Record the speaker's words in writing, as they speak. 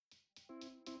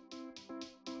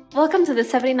Welcome to the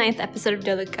 79th episode of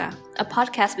Deluka, a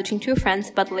podcast between two friends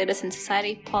about the latest in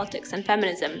society, politics, and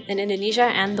feminism in Indonesia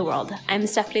and the world. I'm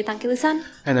Stephanie Tangkilisan.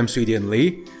 And I'm Sweetian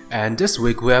Lee. And this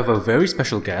week we have a very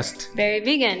special guest, Barry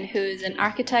Beagen, who's an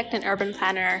architect and urban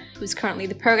planner who's currently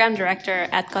the program director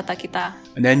at Kota Kita,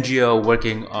 an NGO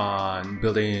working on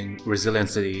building resilient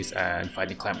cities and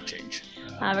fighting climate change.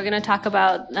 We're going to talk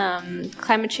about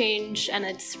climate change and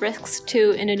its risks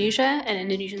to Indonesia and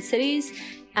Indonesian cities,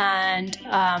 and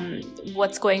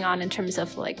what's going on in terms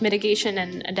of like mitigation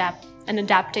and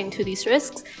adapting to these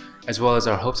risks, as well as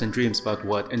our hopes and dreams about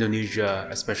what Indonesia,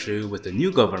 especially with the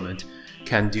new government,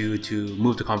 can do to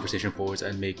move the conversation forward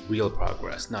and make real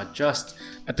progress, not just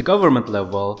at the government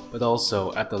level, but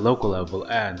also at the local level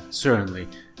and certainly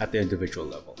at the individual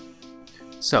level.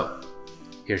 So,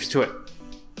 here's to it.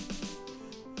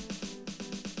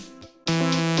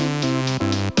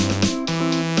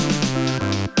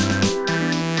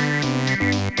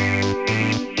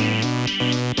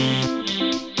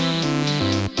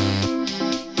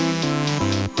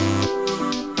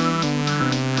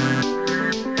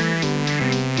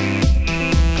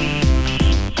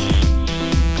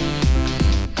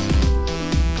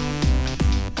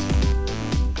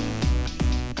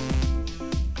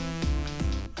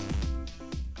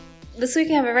 This week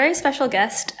we have a very special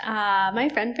guest, my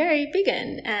friend Barry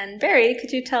Beagen. And Barry,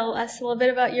 could you tell us a little bit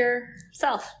about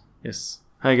yourself? Yes.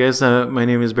 Hi guys, my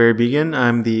name is Barry Beagen.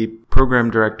 I'm the program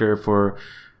director for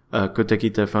Kota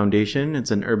Kita Foundation.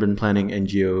 It's an urban planning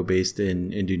NGO based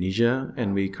in Indonesia,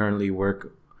 and we currently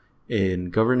work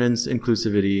in governance,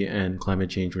 inclusivity, and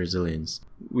climate change resilience.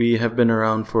 We have been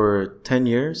around for 10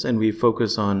 years, and we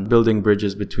focus on building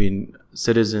bridges between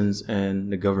citizens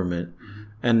and the government.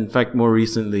 And in fact, more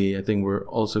recently, I think we're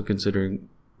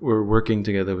working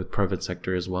together with private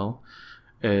sector as well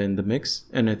in the mix.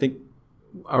 And I think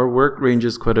our work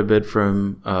ranges quite a bit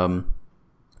from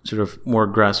sort of more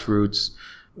grassroots,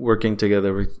 working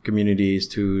together with communities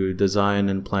to design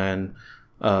and plan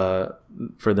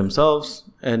for themselves,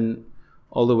 and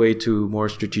all the way to more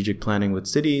strategic planning with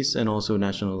cities and also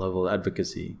national level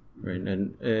advocacy, right?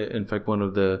 And in fact, one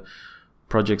of the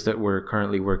projects that we're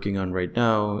currently working on right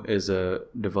now is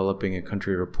developing a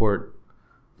country report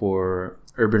for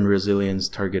urban resilience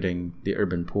targeting the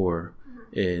urban poor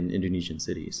in Indonesian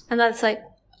cities. And that's like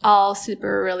all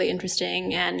super really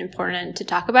interesting and important to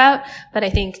talk about. But I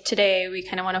think today we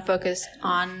kind of want to focus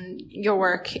on your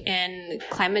work in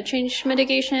climate change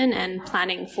mitigation and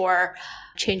planning for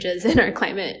changes in our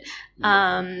climate.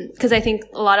 Because I think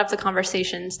a lot of the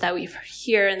conversations that we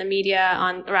hear in the media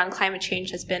around climate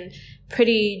change has been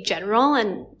pretty general,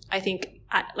 and I think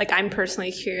I'm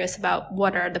personally curious about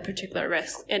what are the particular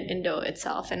risks in Indo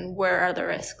itself, and where are the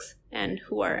risks and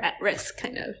who are at risk,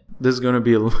 kind of. This is going to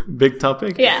be a big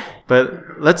topic. Yeah.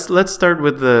 But let's start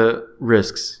with the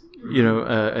risks.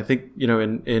 I think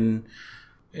in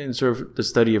sort of the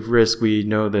study of risk, we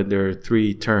know that there are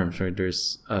three terms, right?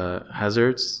 There's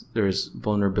hazards, there's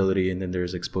vulnerability, and then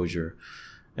there's exposure.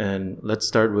 And let's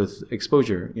start with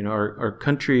exposure. Our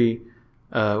country,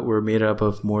 we're made up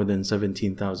of more than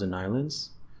 17,000 islands,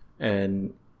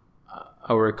 and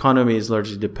our economy is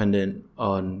largely dependent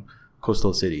on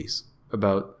coastal cities.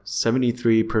 About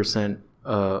 73%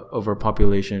 of our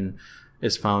population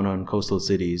is found on coastal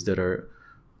cities that are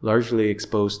largely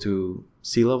exposed to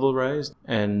sea level rise,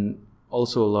 and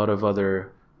also a lot of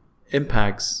other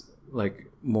impacts like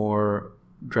more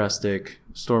drastic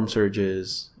storm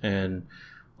surges and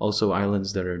also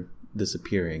islands that are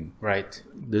disappearing. Right.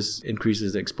 This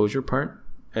increases the exposure part.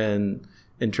 And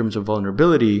in terms of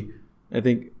vulnerability, I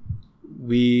think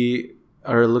we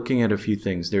are looking at a few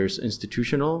things. There's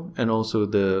institutional and also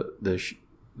the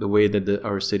way that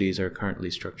our cities are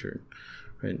currently structured.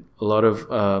 Right. A lot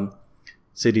of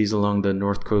cities along the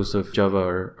north coast of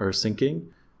Java are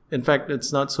sinking. In fact,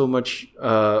 it's not so much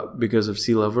because of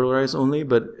sea level rise only,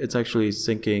 but it's actually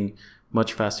sinking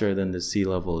much faster than the sea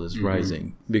level is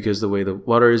rising, because the way the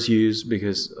water is used,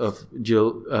 because of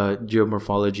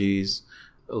geomorphologies,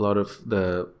 a lot of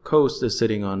the coast is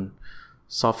sitting on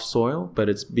soft soil, but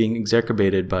it's being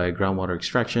exacerbated by groundwater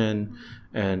extraction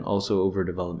and also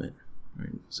overdevelopment.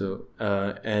 Right? So,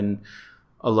 and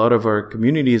a lot of our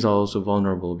communities are also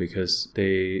vulnerable because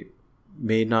they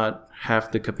may not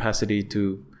have the capacity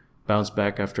to bounce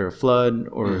back after a flood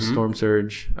or a storm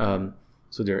surge.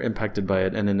 So they're impacted by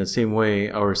it. And in the same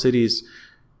way, our cities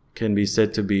can be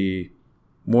said to be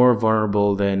more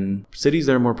vulnerable than cities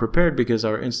that are more prepared, because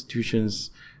our institutions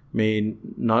may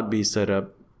not be set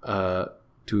up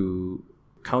to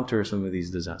counter some of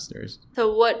these disasters.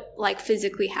 So what like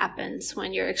physically happens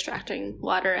when you're extracting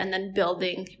water and then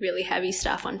building really heavy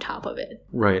stuff on top of it?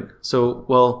 Right. So,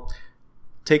 well,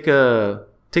 take a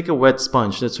wet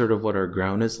sponge. That's sort of what our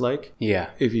ground is like. Yeah.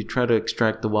 If you try to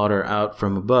extract the water out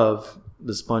from above,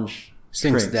 the sponge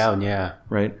Sinks shrinks, down, yeah.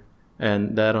 right?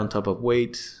 And that on top of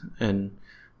weight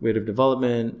of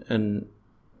development, and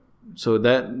so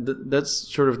that's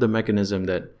sort of the mechanism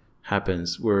that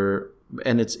happens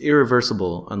and it's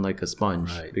irreversible, unlike a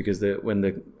sponge, Right. because when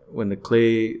the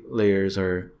clay layers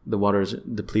the water is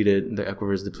depleted, the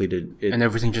aquifer is depleted, And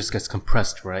everything just gets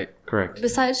compressed, right? correct.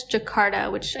 Besides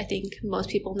Jakarta, which I think most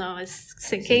people know is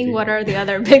sinking, what are the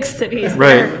other big cities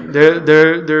Right.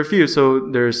 There are a few.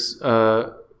 So there's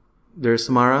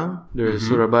Semarang, there's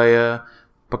Surabaya,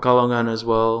 Pekalongan as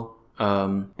well.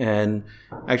 And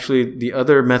actually the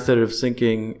other method of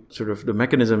sinking, sort of the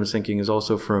mechanism of sinking, is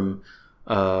also from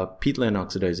peatland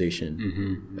oxidization.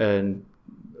 And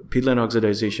peatland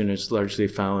oxidization is largely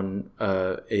found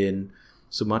in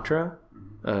Sumatra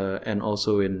and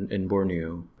also in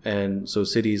Borneo. And so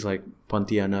cities like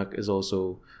Pontianak is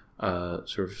also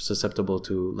sort of susceptible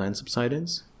to land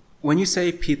subsidence. When you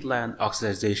say peatland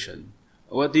oxidization,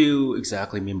 what do you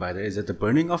exactly mean by that? Is it the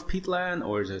burning of peatland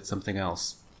or is it something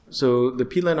else? So the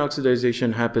peatland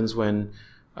oxidization happens when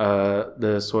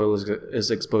the soil is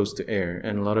exposed to air,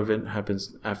 and a lot of it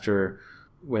happens after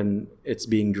when it's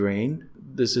being drained.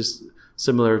 This is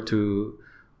similar to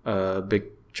a big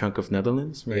chunk of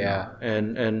Netherlands, right? Yeah.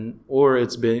 Or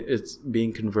it's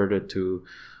being converted to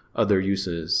other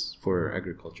uses for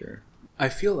agriculture. I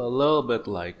feel a little bit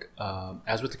like,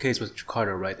 as with the case with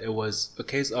Jakarta, right? It was a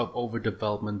case of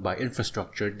overdevelopment by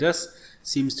infrastructure. This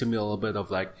seems to me a little bit of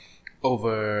like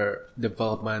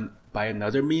overdevelopment by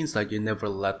another means. Like you never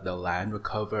let the land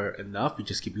recover enough. You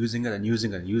just keep using it and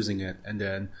using it and using it. And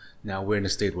then now we're in the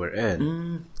state we're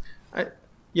in. I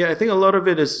think a lot of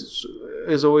it is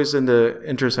always in the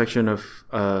intersection of,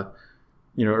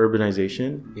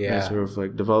 urbanization. Yeah. And sort of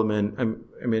like development. I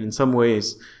mean, in some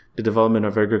ways, the development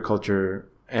of agriculture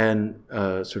and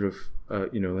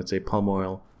let's say palm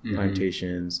oil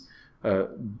plantations,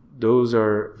 those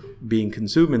are being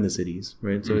consumed in the cities,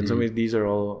 right? So in some ways, these are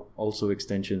all also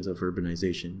extensions of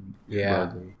urbanization. Yeah.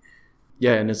 Broadly.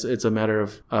 Yeah, and it's a matter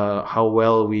of how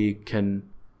well we can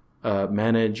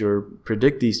manage or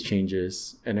predict these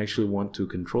changes and actually want to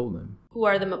control them. Who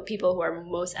are the people who are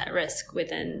most at risk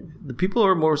within? The people who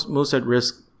are most at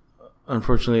risk,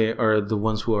 unfortunately, are the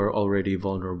ones who are already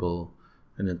vulnerable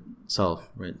in itself,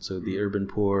 right? So the urban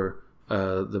poor,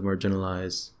 the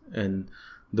marginalized, and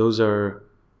those are,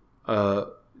 a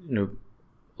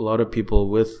lot of people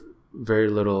with very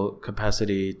little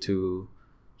capacity to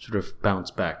sort of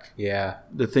bounce back. Yeah.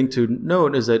 The thing to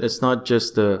note is that it's not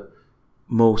just the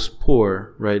most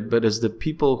poor, right? But it's the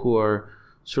people who are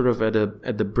sort of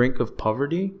at the brink of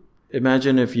poverty.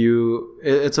 Imagine it's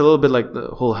a little bit like the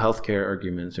whole healthcare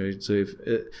argument, right? So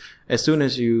as soon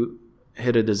as you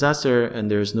hit a disaster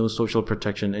and there's no social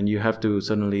protection and you have to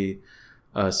suddenly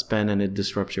spend, and it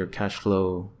disrupts your cash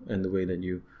flow and the way that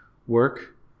you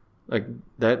work, like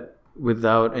that,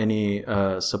 without any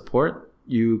support,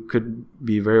 you could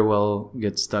be very well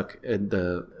get stuck at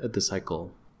the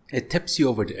cycle. It tips you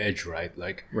over the edge, right?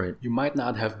 Like, Right. you might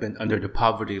not have been under the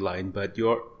poverty line, but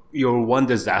you're one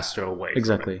disaster away.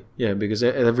 Exactly. Yeah, because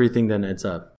everything then adds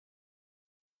up.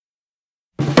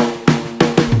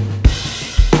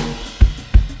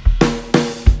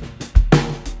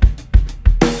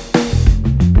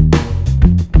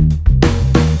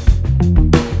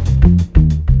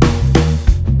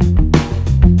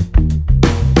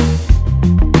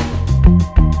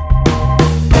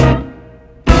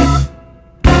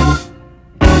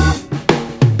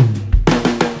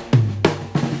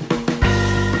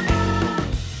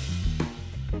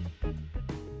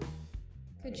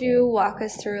 Could you walk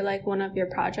us through like one of your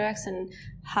projects and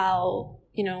how,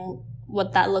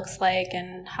 what that looks like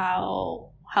and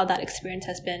how that experience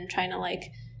has been trying to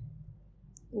like,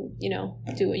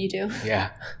 do what you do?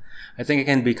 Yeah. I think it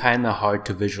can be kind of hard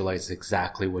to visualize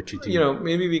exactly what you do.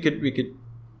 Maybe we could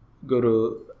go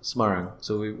to Semarang.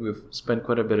 So we've spent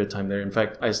quite a bit of time there. In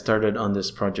fact, I started on this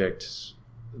project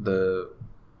the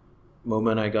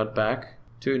moment I got back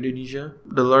to Indonesia.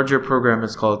 The larger program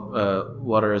is called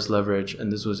Water as Leverage,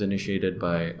 and this was initiated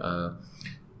by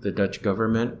the Dutch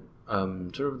government.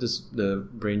 The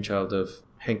brainchild of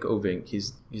Henk Ovink.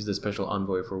 He's the special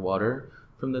envoy for water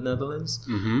from the Netherlands,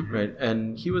 right?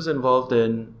 And he was involved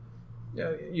in.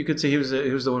 You could say he was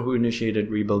the one who initiated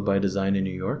Rebuild by Design in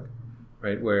New York,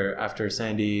 right? Where after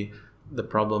Sandy, the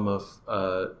problem of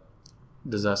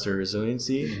disaster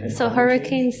resiliency. So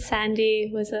Hurricane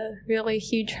Sandy was a really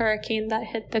huge hurricane that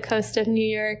hit the coast of New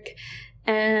York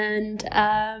and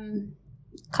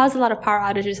caused a lot of power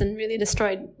outages and really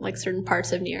destroyed like certain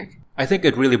parts of New York. I think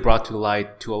it really brought to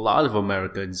light to a lot of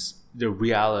Americans the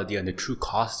reality and the true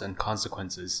costs and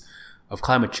consequences of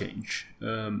climate change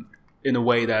in a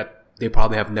way that they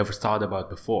probably have never thought about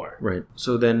before. Right.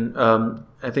 So then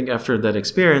I think after that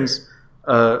experience,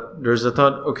 there's a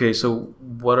thought, okay, so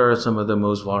what are some of the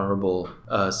most vulnerable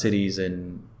cities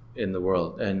in the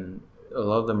world? And a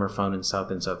lot of them are found in South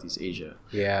and Southeast Asia.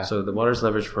 Yeah. So the Waters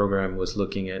Leverage Program was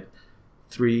looking at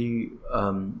 3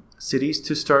 cities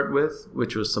to start with,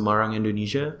 which was Semarang,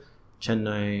 Indonesia,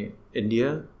 Chennai,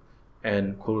 India,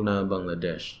 and Khulna,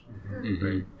 Bangladesh. Mm-hmm.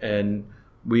 Right? And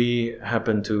we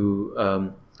happened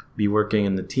to be working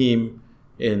in the team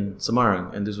in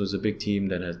Semarang, and this was a big team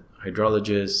that had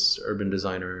hydrologists, urban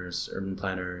designers, urban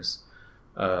planners,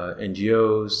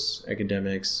 NGOs,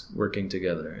 academics working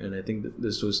together. And I think that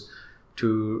this was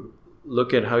to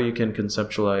look at how you can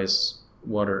conceptualize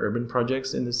water urban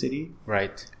projects in the city.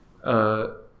 Right.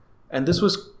 And this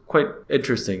was quite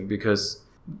interesting because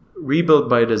Rebuild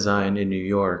by Design in New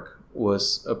York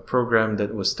was a program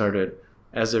that was started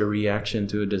as a reaction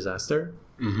to a disaster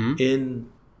in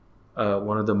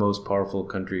one of the most powerful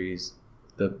countries,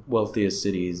 the wealthiest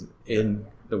cities in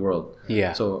the world.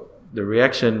 Yeah. So the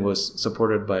reaction was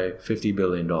supported by $50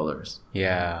 billion.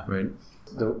 Yeah. Right.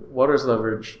 The Waters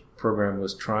Leverage program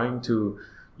was trying to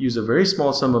use a very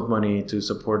small sum of money to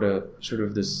support a sort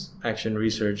of this action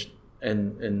research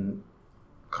and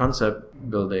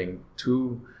concept building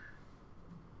to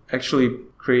actually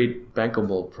create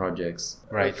bankable projects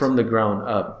right from the ground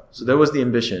up. So that was the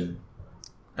ambition.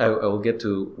 I will get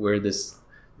to where this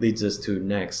leads us to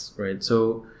next, right?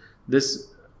 So this,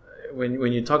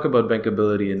 when you talk about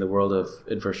bankability in the world of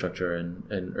infrastructure and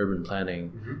urban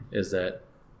planning, is that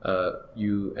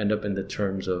you end up in the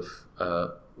terms of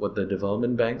what the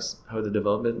development banks, how the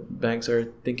development banks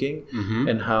are thinking,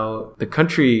 and how the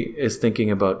country is thinking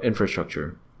about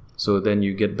infrastructure. So then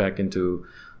you get back into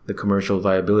the commercial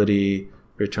viability,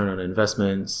 return on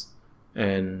investments,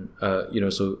 and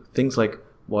so things like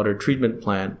water treatment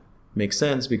plant makes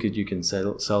sense because you can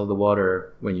sell the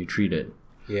water when you treat it.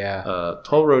 Yeah.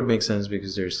 Toll road makes sense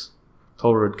because there's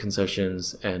toll road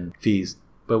concessions and fees.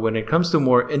 But when it comes to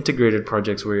more integrated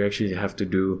projects where you actually have to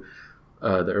do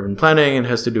the urban planning and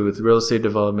has to do with real estate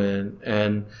development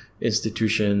and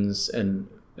institutions and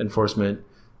enforcement,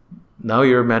 now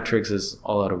your metrics is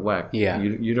all out of whack. Yeah.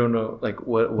 You don't know like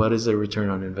what is the return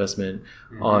on investment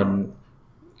on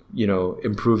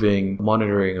improving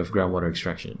monitoring of groundwater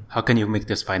extraction. How can you make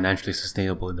this financially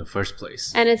sustainable in the first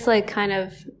place? And it's like kind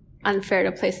of unfair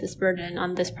to place this burden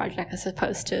on this project as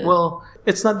opposed to... Well,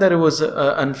 it's not that it was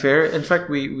unfair. In fact,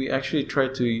 we actually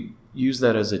tried to use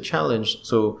that as a challenge.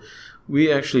 So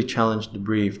we actually challenged the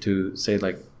brief to say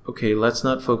like, okay, let's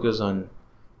not focus on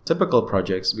typical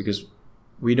projects because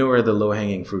we know where the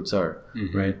low-hanging fruits are,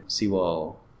 right?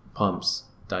 Seawall, pumps,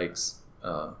 dikes,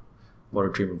 water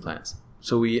treatment plants.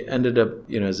 So we ended up,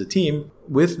 as a team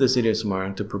with the city of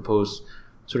Semarang to propose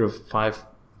sort of 5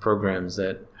 programs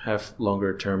that have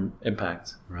longer term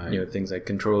impact. Right. Things like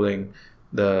controlling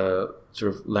the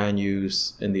sort of land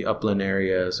use in the upland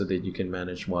area so that you can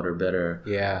manage water better.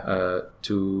 Yeah.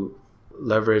 To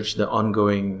leverage the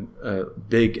ongoing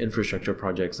big infrastructure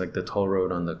projects like the toll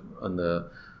road on the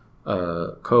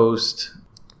coast,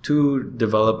 to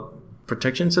develop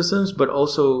protection systems, but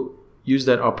also use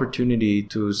that opportunity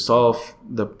to solve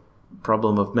the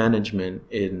problem of management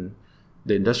in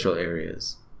the industrial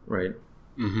areas, right?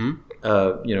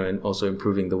 And also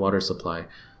improving the water supply.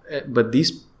 But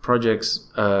these projects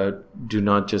do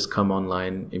not just come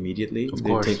online immediately. Of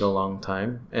course. They take a long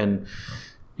time. And,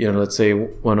 let's say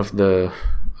one of the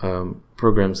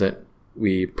programs that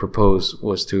we propose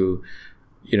was to,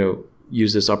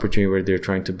 use this opportunity where they're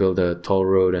trying to build a toll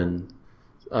road and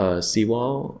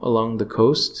seawall along the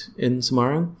coast in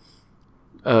Semarang.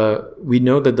 We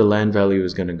know that the land value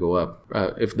is going to go up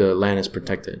if the land is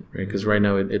protected, right? Because right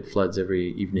now it floods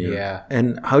every evening. Yeah.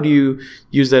 And how do you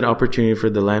use that opportunity for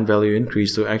the land value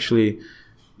increase to actually,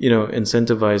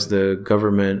 incentivize the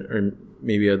government or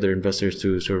maybe other investors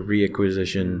to sort of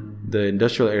reacquisition the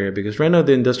industrial area? Because right now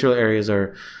the industrial areas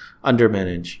are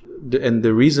undermanaged. And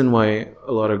the reason why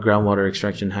a lot of groundwater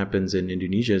extraction happens in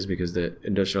Indonesia is because the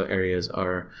industrial areas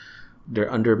they're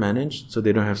undermanaged, so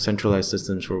they don't have centralized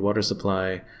systems for water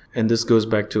supply. And this goes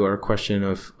back to our question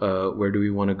of where do we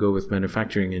want to go with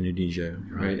manufacturing in Indonesia,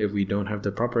 right? If we don't have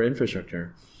the proper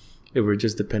infrastructure, if we're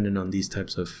just dependent on these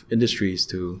types of industries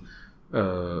to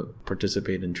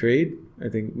participate in trade, I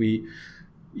think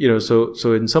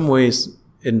so in some ways,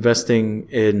 investing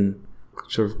in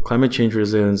sort of climate change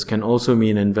resilience can also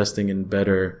mean investing in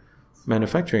better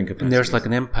manufacturing capacity. And there's like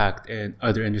an impact in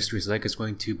other industries, like it's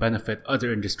going to benefit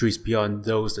other industries beyond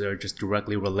those that are just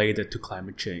directly related to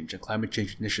climate change and climate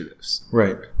change initiatives.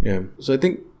 Right. Yeah. So I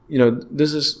think,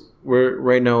 we're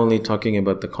right now only talking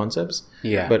about the concepts.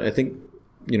 Yeah. But I think,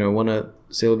 I want to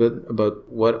say a little bit about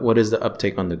what is the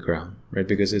uptake on the ground, right?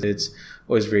 Because it's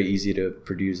always very easy to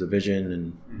produce a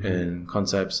vision and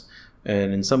concepts.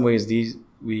 And in some ways,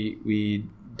 we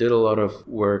did a lot of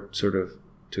work sort of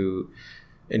to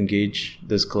engage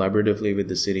this collaboratively with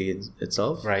the city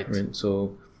itself. Right.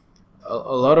 So a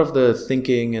lot of the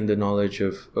thinking and the knowledge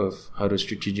of how to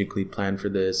strategically plan for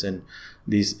this and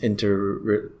these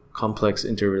complex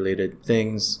interrelated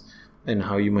things and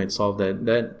how you might solve that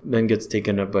then gets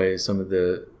taken up by some of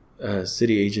the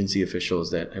city agency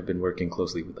officials that have been working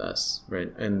closely with us,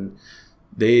 right? And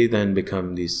they then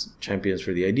become these champions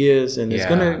for the ideas, and it's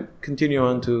going to continue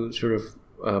on to sort of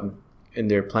in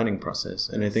their planning process.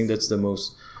 And I think that's the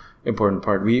most important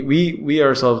part. We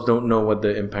ourselves don't know what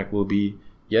the impact will be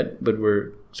yet, but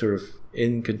we're sort of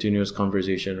in continuous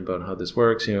conversation about how this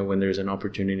works. When there's an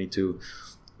opportunity to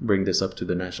bring this up to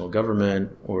the national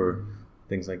government or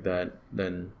things like that,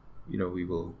 then we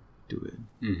will do it.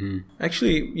 Mm-hmm.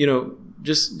 Actually,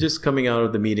 just coming out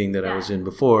of the meeting that I was in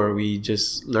before, we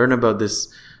just learned about this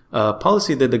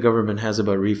policy that the government has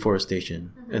about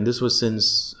reforestation, and this was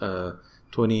since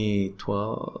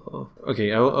 2012.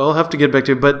 Okay, I'll have to get back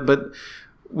to it, but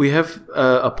we have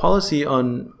a policy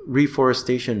on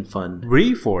reforestation fund.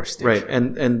 Reforestation, right?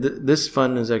 And this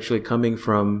fund is actually coming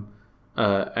from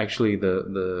actually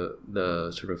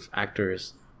the sort of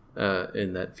actors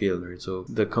in that field, right? So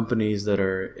the companies that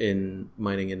are in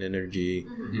mining and energy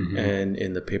and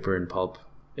in the paper and pulp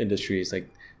industries, like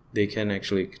they can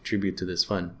actually contribute to this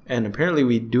fund. And apparently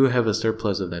we do have a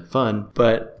surplus of that fund,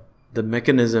 but the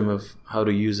mechanism of how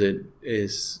to use it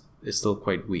is still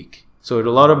quite weak. So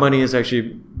a lot of money is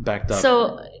actually backed up.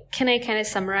 So can I kind of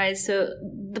summarize? So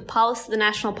the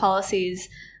national policies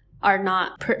are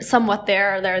not somewhat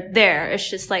there, or they're there. It's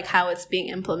just like how it's being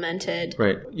implemented.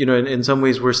 Right. In some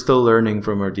ways, we're still learning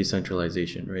from our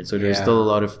decentralization, right? So there's still a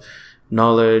lot of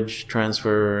knowledge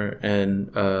transfer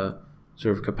and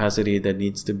sort of capacity that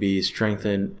needs to be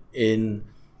strengthened in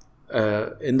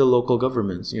the local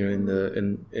governments, in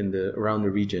the around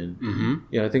the region.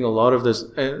 Mm-hmm. I think a lot of this,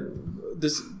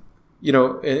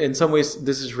 in some ways,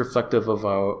 this is reflective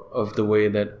of the way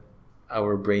that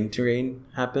our brain terrain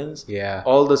happens. Yeah.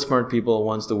 All the smart people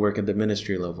wants to work at the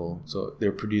ministry level. So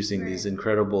they're producing these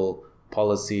incredible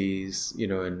policies,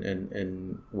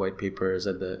 and white papers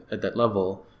at that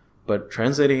level. But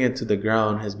translating it to the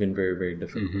ground has been very, very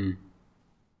difficult. Mm-hmm.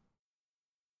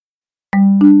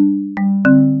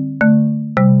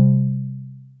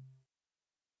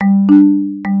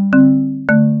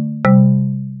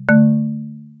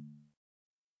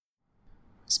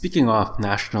 Speaking of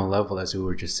national level, as we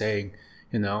were just saying,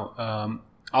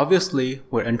 obviously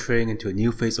we're entering into a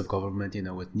new phase of government,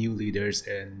 with new leaders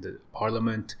in the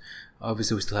parliament.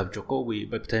 Obviously we still have Jokowi,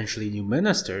 but potentially new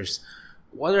ministers.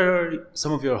 What are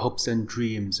some of your hopes and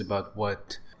dreams about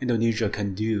what Indonesia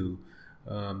can do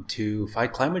to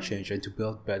fight climate change and to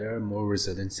build better, more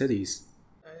resilient cities?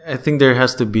 I think there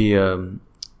has to be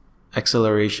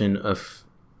acceleration of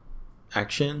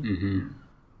action.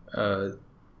 Mm-hmm.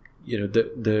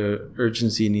 The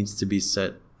urgency needs to be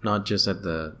set not just at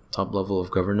the top level of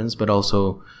governance, but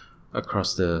also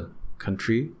across the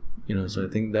country. So I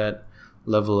think that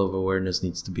level of awareness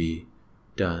needs to be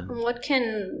done. What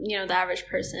can the average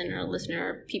person or listener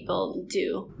or people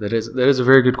do? That is a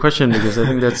very good question, because I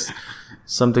think that's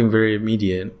something very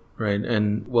immediate, right?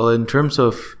 And in terms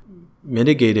of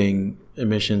mitigating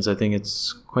emissions, I think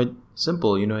it's quite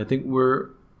simple. I think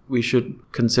we should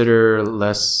consider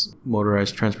less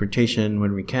motorized transportation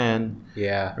when we can.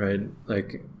 Yeah. Right?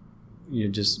 Like,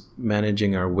 just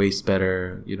managing our waste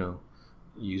better,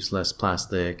 use less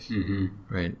plastic,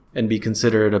 right? And be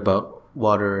considerate about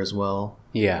water as well.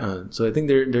 Yeah. So I think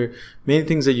there are many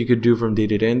things that you could do from day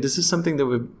to day. And this is something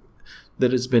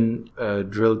that has been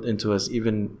drilled into us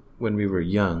even when we were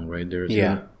young, right? There's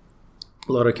been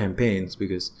a lot of campaigns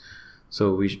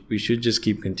so we should just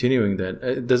keep continuing that.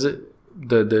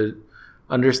 The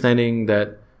understanding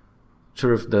that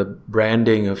sort of the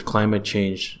branding of climate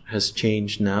change has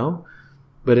changed now,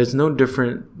 but it's no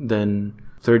different than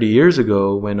 30 years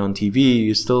ago when on TV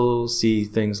you still see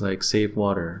things like save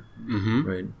water,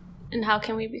 right? And how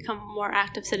can we become more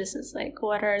active citizens? Like,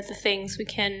 what are the things we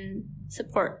can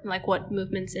support? Like what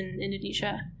movements in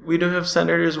Indonesia? We do have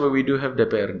senators, but we do have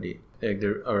DPRD. Like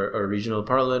there are our regional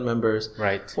parliament members,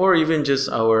 Right. or even just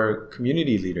our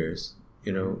community leaders.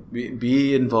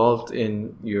 Be involved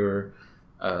in your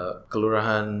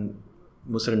Kelurahan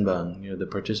Musrenbang, the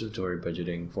participatory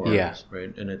budgeting forums,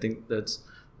 right? And I think that's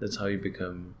how you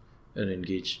become an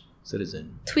engaged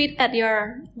citizen. Tweet at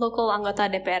your local anggota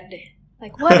DPRD.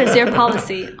 Like, what is your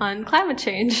policy on climate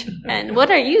change? And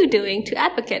what are you doing to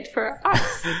advocate for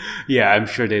us? Yeah, I'm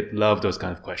sure they'd love those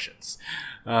kind of questions.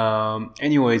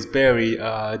 Anyways, Barry,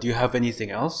 do you have anything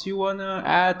else you want to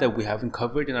add that we haven't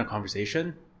covered in our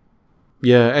conversation?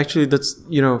 Yeah, actually, that's,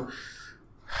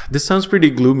 this sounds pretty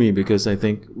gloomy because I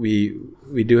think we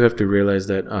do have to realize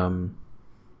that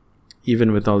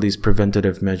even with all these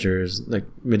preventative measures, like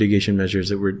mitigation measures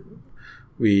that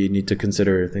we need to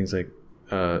consider things like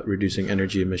reducing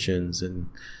energy emissions and,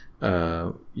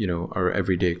 our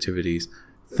everyday activities,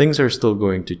 things are still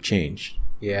going to change.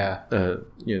 Yeah.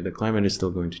 The climate is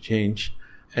still going to change,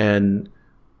 and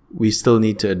we still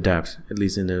need to adapt, at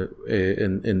least in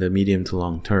the medium to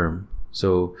long term.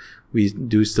 So we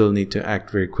do still need to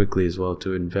act very quickly as well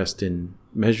to invest in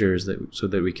measures so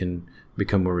that we can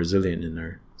become more resilient in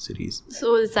our cities.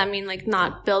 So does that mean like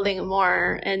not building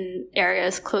more in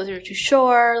areas closer to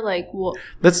shore? Like what?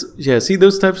 See,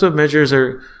 those types of measures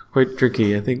are quite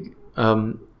tricky. I think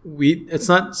it's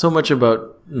not so much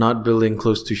about not building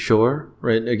close to shore,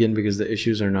 right? Again, because the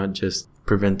issues are not just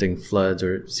preventing floods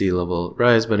or sea level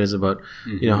rise, but it's about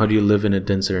how do you live in a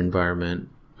denser environment?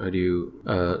 How do you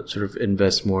sort of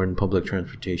invest more in public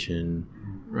transportation,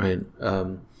 right?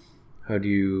 How do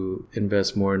you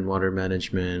invest more in water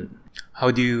management?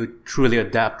 How do you truly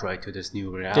adapt, right, to this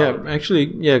new reality? Yeah, actually,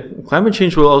 climate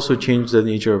change will also change the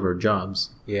nature of our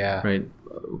jobs. Yeah. Right?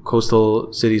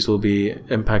 Coastal cities will be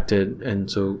impacted,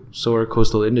 and so are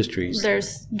coastal industries.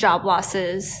 There's job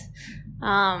losses.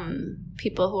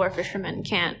 People who are fishermen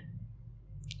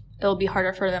it'll be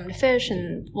harder for them to fish,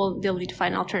 and they'll need to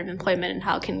find alternative employment. And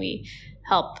how can we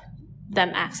help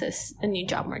them access a new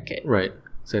job market? Right,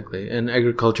 exactly. And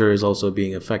agriculture is also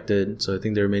being affected. So I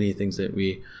think there are many things that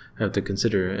we have to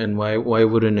consider. And why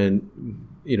wouldn't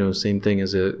same thing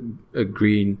as a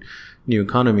green new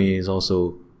economy is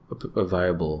also a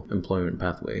viable employment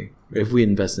pathway if we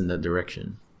invest in that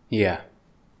direction. Yeah.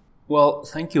 Well,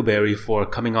 thank you, Barry, for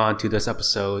coming on to this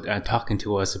episode and talking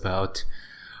to us about,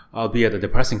 albeit a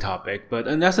depressing topic, but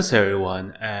a necessary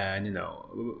one. And,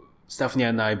 Stephanie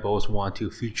and I both want to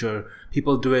feature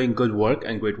people doing good work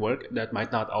and great work that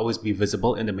might not always be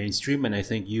visible in the mainstream. And I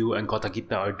think you and Kota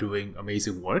Kita are doing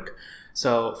amazing work.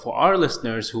 So for our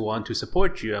listeners who want to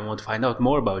support you and want to find out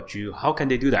more about you, how can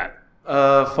they do that?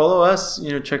 Follow us,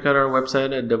 check out our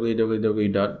website at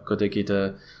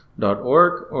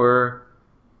www.kotakita.org, or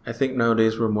I think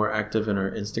nowadays we're more active in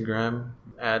our Instagram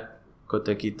at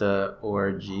Kota Kita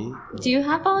org. Do you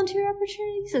have volunteer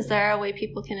opportunities? Is there a way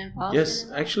people can involve? Yes,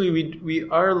 actually we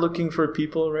are looking for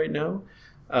people right now.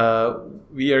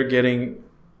 We are getting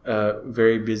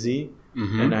very busy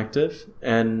and active,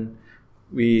 and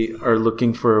we are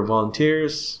looking for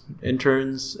volunteers,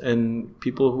 interns, and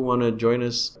people who want to join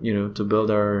us, to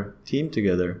build our team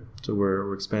together. So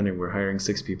we're expanding. We're hiring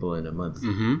 6 people in a month.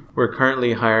 We're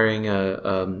currently hiring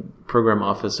program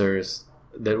officers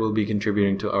that will be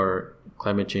contributing to our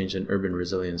climate change and urban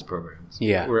resilience programs.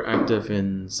 Yeah. We're active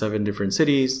in 7 different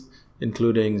cities,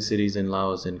 including cities in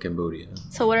Laos and Cambodia.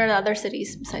 So what are the other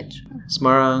cities besides?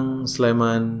 Semarang,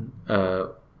 Sleman,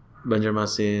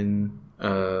 Banjarmasin,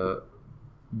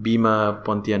 Bima,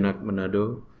 Pontianak,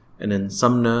 Manado, and then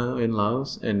Samna in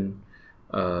Laos, and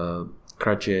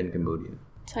Krache in Cambodia.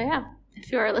 So yeah,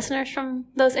 if you are listeners from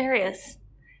those areas,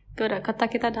 go to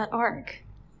kotakita.org.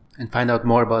 And find out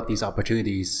more about these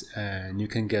opportunities, and you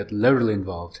can get literally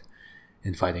involved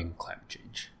in fighting climate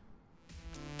change.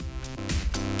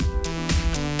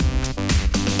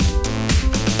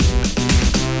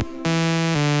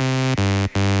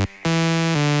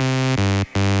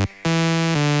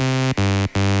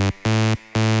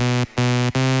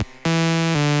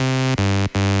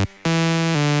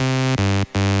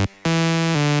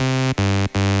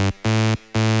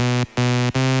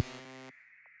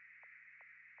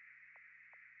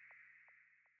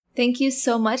 Thank you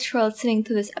so much for listening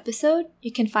to this episode.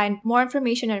 You can find more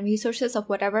information and resources of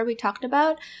whatever we talked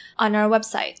about on our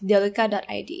website,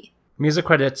 deolica.id. Music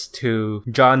credits to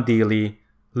John Dealey,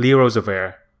 Lee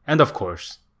Roosevelt, and of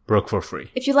course, Broke for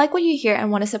Free. If you like what you hear and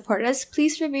want to support us,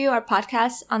 please review our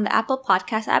podcast on the Apple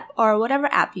Podcast app or whatever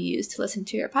app you use to listen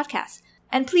to your podcast.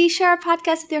 And please share our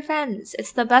podcast with your friends.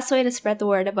 It's the best way to spread the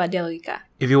word about Dialogica.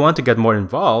 If you want to get more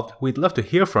involved, we'd love to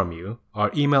hear from you.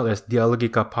 Our email is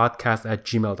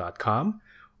dialogicapodcast@gmail.com,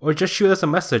 or just shoot us a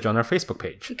message on our Facebook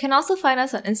page. You can also find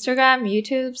us on Instagram,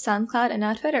 YouTube, SoundCloud, and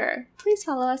now Twitter. Please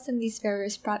follow us on these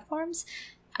various platforms.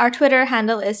 Our Twitter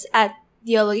handle is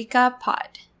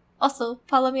 @DialogicaPod. Also,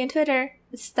 follow me on Twitter.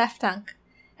 It's Steph Tank.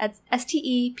 That's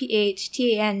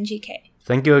STEPHTANGK.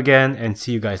 Thank you again, and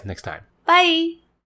see you guys next time. Bye!